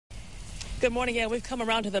Good morning. Yeah, we've come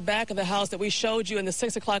around to the back of the house that we showed you in the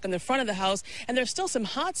 6 o'clock in the front of the house, and there's still some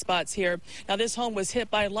hot spots here. Now, this home was hit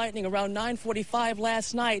by lightning around 9:45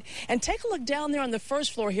 last night. And take a look down there on the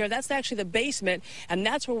first floor here. That's actually the basement, and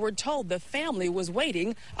that's where we're told the family was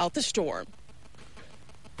waiting out the storm.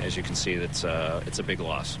 As you can see, it's a big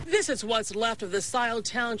loss. This is what's left of the Scio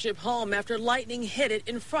Township home after lightning hit it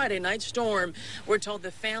in Friday night storm. We're told the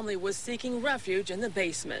family was seeking refuge in the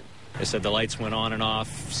basement. They said the lights went on and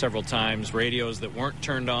off several times. Radios that weren't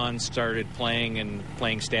turned on started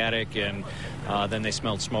playing static, and then they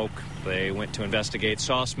smelled smoke. They went to investigate,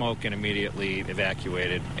 saw smoke, and immediately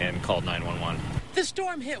evacuated and called 911. The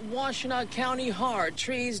storm hit Washtenaw County hard,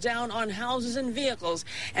 trees down on houses and vehicles,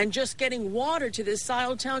 and just getting water to this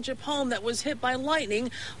Scio Township home that was hit by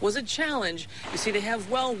lightning was a challenge. You see, they have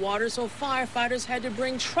well water, so firefighters had to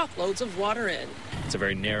bring truckloads of water in. It's a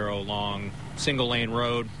very narrow, long, single-lane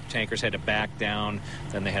road. Tankers had to back down,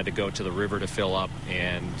 then they had to go to the river to fill up,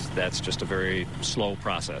 and that's just a very slow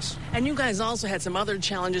process. And you guys also had some other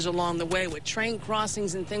challenges along the way with train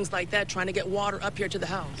crossings and things like that, trying to get water up here to the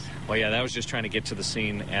house. Well, yeah, that was just trying to get to the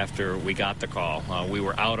scene after we got the call. We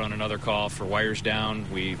were out on another call for wires down.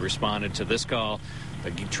 We responded to this call. The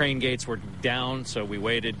train gates were down, so we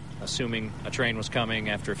waited, assuming a train was coming.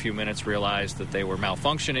 After a few minutes, realized that they were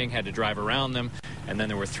malfunctioning, had to drive around them. And then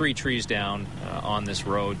there were 3 trees down on this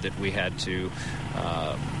road that we had to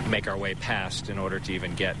make our way past in order to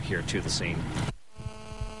even get here to the scene.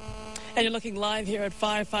 And you're looking live here at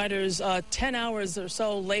firefighters 10 hours or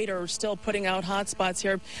so later, still putting out hot spots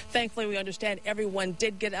here. Thankfully, we understand everyone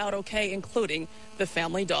did get out okay, including the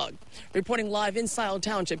family dog. Reporting live in Scio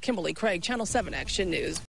Township, Kimberly Craig, Channel 7 Action News.